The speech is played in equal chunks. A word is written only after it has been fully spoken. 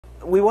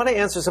we want to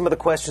answer some of the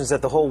questions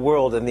that the whole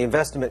world and the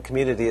investment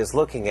community is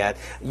looking at.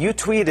 You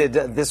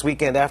tweeted this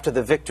weekend after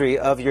the victory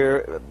of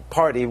your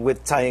party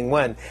with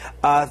Taiwan,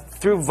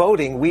 through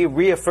voting, we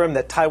reaffirm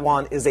that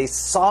Taiwan is a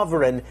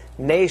sovereign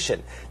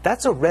nation.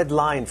 That's a red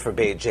line for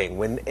Beijing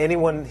when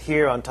anyone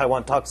here on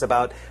Taiwan talks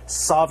about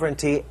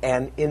sovereignty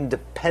and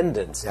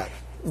independence. Yeah.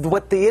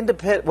 What the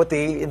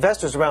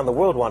investors around the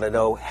world want to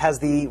know, has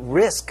the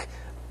risk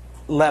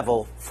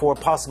level for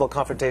possible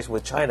confrontation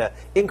with China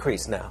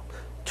increased now?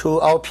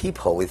 To our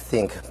people, we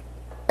think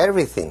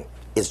everything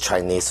is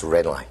Chinese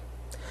red line.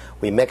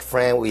 We make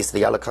friends with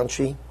the other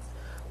country.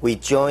 We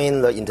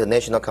join the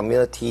international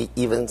community,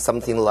 even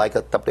something like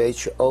a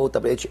WHO,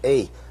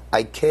 WHA,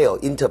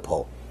 ICAO,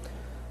 Interpol,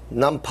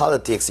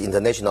 non-politics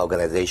international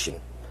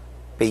organization.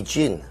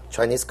 Beijing,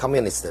 Chinese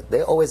communists,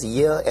 they always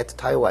yell at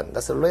Taiwan.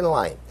 That's a red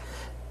line.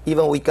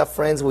 Even we got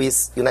friends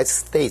with United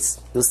States.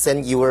 You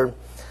send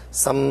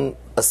some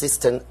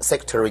assistant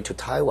secretary to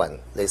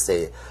Taiwan. They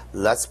say,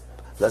 let's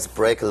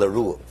break the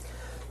rule.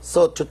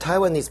 So to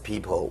Taiwanese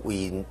people,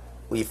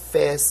 we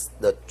face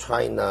the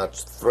China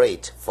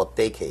threat for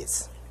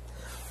decades.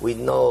 We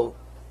know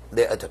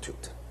their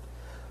attitude.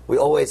 We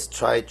always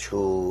try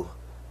to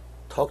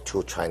talk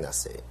to China,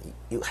 say,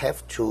 you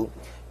have to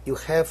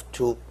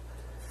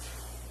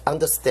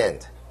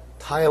understand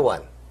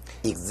Taiwan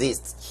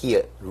exists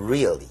here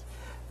really.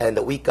 And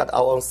we got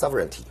our own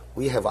sovereignty.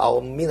 We have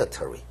our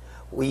military.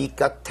 We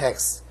got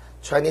tax.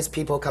 Chinese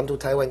people come to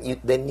Taiwan,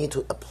 they need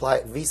to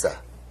apply visa.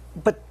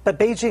 But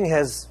Beijing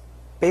has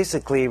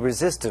basically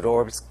resisted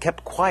or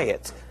kept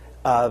quiet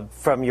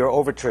from your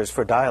overtures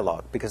for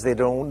dialogue because they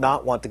do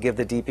not want to give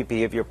the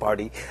DPP of your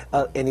party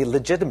any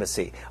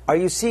legitimacy. Are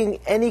you seeing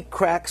any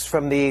cracks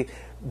from the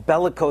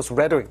bellicose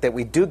rhetoric that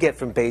we do get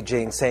from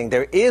Beijing saying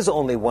there is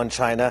only one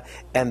China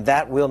and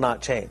that will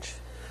not change?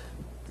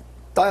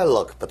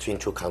 Dialogue between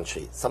two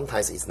countries,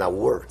 sometimes it's not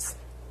words.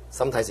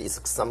 Sometimes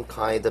it's some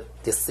kind of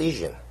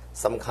decision,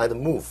 some kind of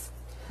move.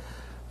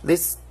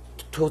 This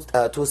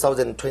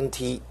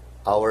 2020,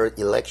 our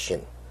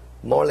election,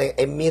 more than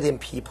 8 million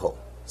people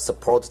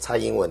support Tsai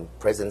Ing-wen,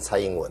 President Tsai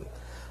Ing-wen.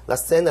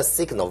 Let's send a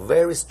signal,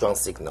 very strong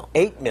signal.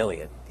 8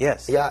 million,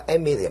 yes. Yeah,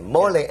 8 million,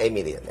 more than 8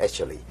 million,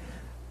 actually.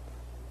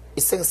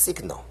 It's a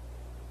signal.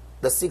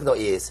 The signal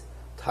is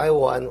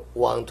Taiwan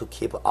want to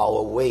keep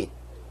our way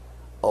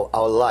of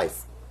our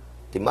life.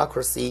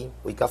 Democracy,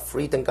 we got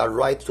freedom, got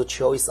right to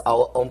choose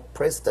our own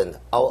president,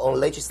 our own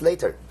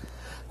legislator.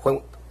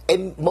 When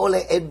more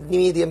than 8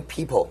 million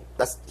people,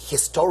 that's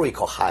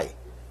historical high.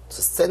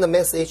 To send a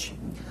message,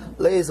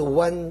 there is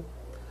one,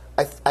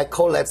 I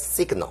call that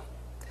signal.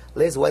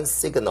 There is one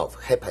signal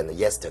happened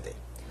yesterday.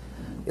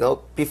 You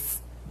know,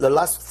 the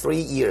last 3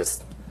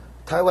 years,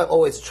 Taiwan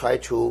always try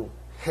to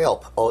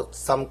help or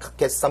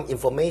get some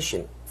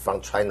information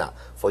from China.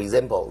 For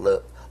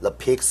example, the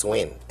pig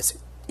swine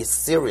is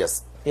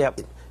serious.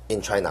 Yep.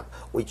 In China.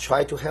 We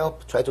try to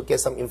help, try to get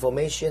some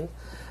information,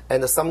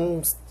 and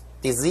some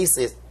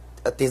disease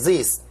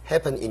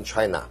happen in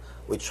China.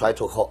 We try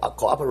to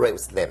cooperate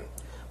with them.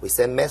 We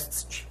send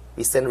message,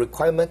 we send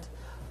requirement.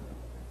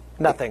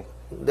 Nothing.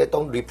 They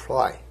don't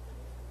reply.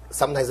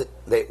 Sometimes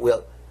they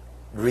will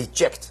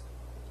reject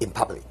in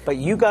public. But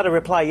you got a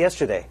reply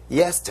yesterday.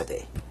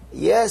 Yesterday,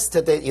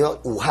 you know,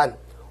 Wuhan,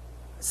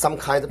 some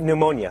kind of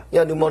pneumonia.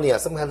 Yeah, pneumonia,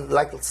 some kind of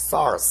like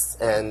SARS,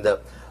 and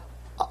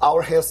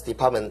our health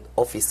department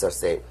officer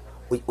said,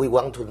 we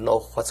want to know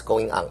what's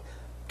going on.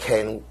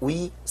 Can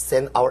we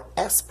send our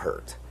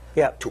expert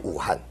to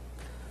Wuhan?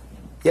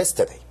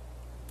 Yesterday,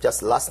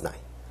 just last night,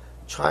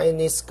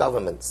 Chinese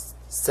government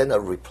sent a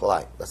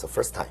reply. That's the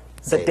first time.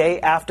 The day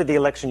after the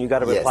election, you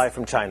got a reply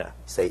from China.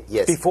 Say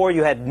yes. Before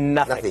you had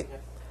nothing.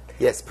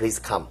 Yes, please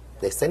come.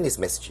 They send this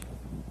message.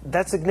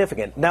 That's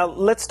significant. Now,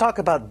 let's talk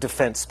about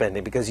defense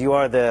spending, because you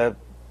are the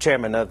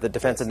chairman of the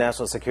Defense and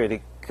National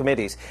Security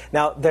Committees.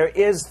 Now, there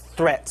is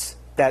threats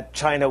that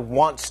China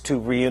wants to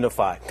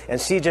reunify.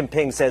 And Xi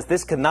Jinping says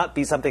this cannot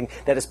be something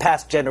that is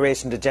passed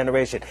generation to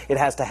generation. It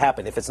has to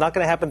happen. If it's not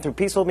going to happen through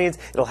peaceful means,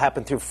 it'll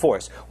happen through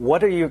force.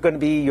 What are going to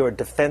be your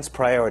defense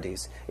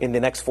priorities in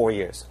the next 4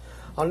 years?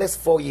 On next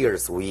 4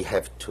 years, we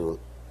have to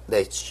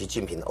let Xi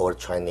Jinping or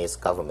Chinese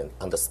government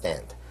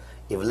understand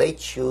if they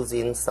choose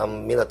in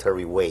some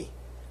military way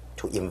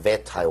to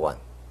invade Taiwan,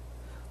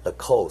 the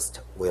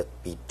cost will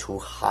be too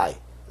high.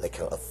 They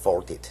can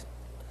afford it.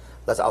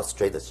 That's our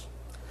strategy.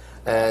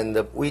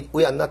 And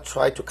we are not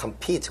trying to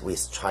compete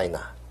with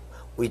China.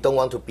 We don't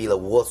want to be the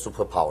world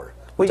superpower.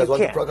 Well, you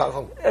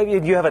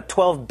can't. You have a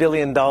 $12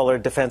 billion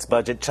defense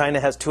budget. China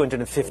has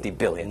 $250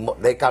 billion.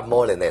 They got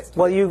more than that.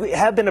 Well, you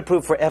have been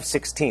approved for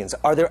F-16s.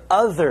 Are there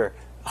other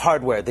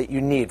hardware that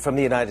you need from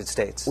the United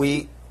States?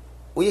 We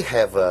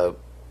have a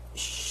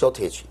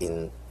shortage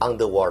in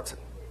underwater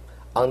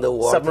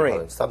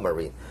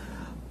submarine.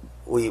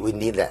 We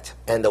need that,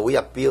 and we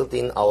are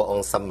building our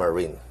own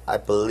submarine. I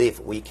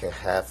believe we can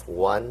have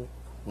one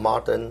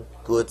modern,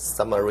 good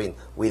submarine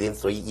within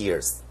 3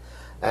 years.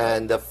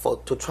 And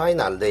to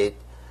China, they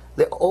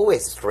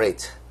always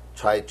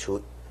try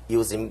to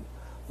using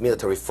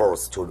military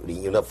force to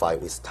reunify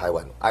with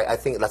Taiwan. I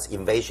think that's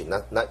invasion,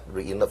 not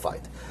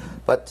reunified.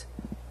 But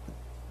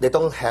they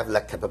don't have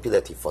that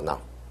capability for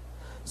now.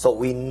 So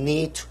we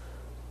need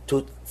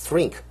to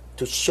think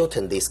to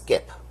shorten this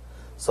gap.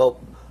 So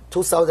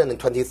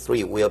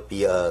 2023 will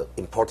be an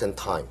important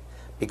time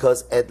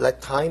because at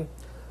that time,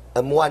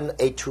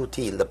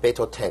 M1A2T, the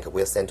battle tank,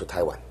 will send to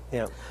Taiwan.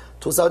 Yeah.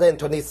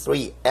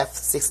 2023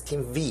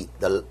 F-16V,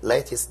 the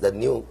latest, the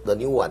new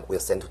one, will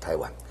send to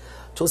Taiwan.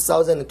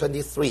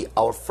 2023,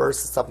 our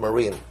first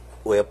submarine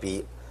will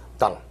be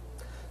done.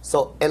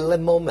 So at that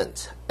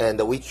moment,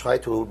 and we try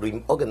to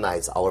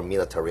reorganize our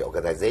military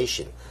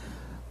organization.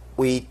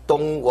 We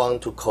don't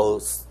want to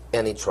cause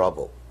any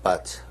trouble,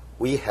 but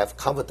we have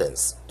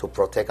confidence to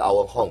protect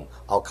our home,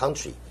 our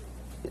country,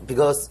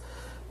 because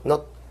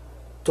not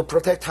to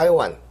protect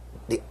Taiwan,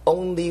 the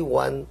only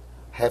one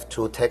have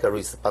to take a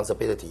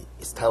responsibility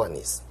is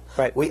Taiwanese.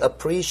 Right. We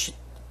appreciate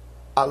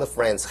other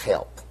friends'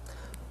 help.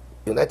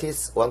 United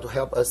States want to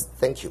help us,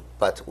 thank you,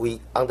 but we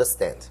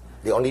understand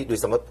the only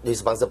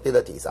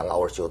responsibility is on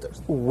our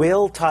shoulders.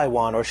 Will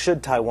Taiwan or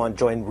should Taiwan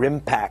join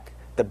RIMPAC,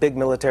 the big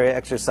military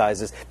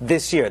exercises,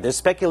 this year? There's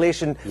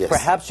speculation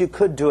perhaps you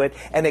could do it,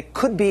 and it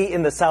could be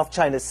in the South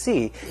China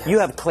Sea. Yes. You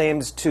have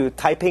claims to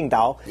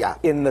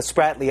Taipingdao in the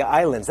Spratly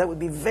Islands. That would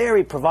be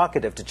very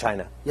provocative to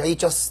China. Yeah, you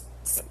just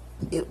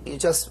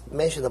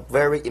mentioned a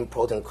very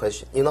important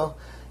question. You know,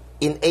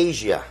 in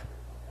Asia,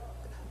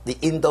 the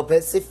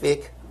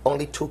Indo-Pacific,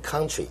 only 2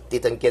 countries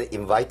didn't get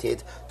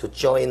invited to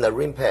join the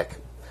RIMPAC,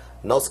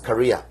 North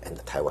Korea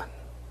and Taiwan.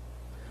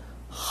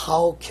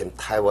 How can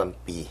Taiwan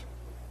be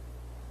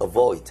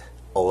avoided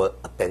or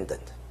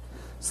abandoned?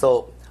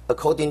 So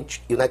according to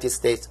United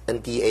States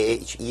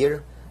NDAA each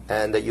year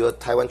and your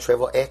Taiwan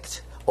Travel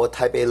Act or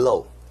Taipei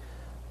Law,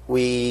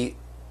 we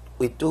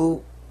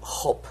do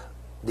hope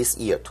this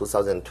year,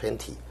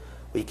 2020,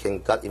 we can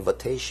get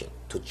invitation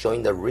to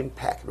join the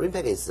RIMPAC.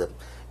 RIMPAC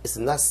is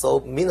not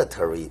so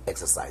military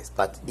exercise,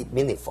 but it's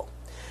meaningful.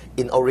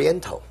 In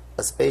Oriental,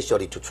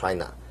 especially to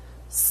China,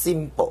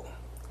 simple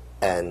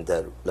and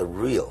the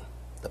real,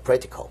 the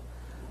practical,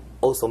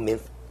 also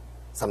means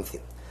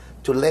something.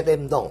 To let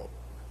them know,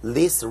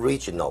 this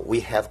regional, we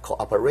have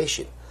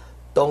cooperation.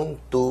 Don't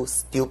do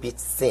stupid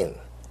thing.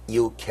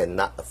 You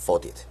cannot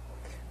afford it.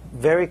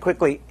 Very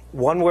quickly,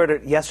 one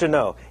word, yes or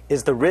no.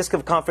 Is the risk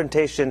of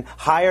confrontation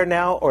higher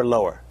now or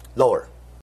lower? Lower.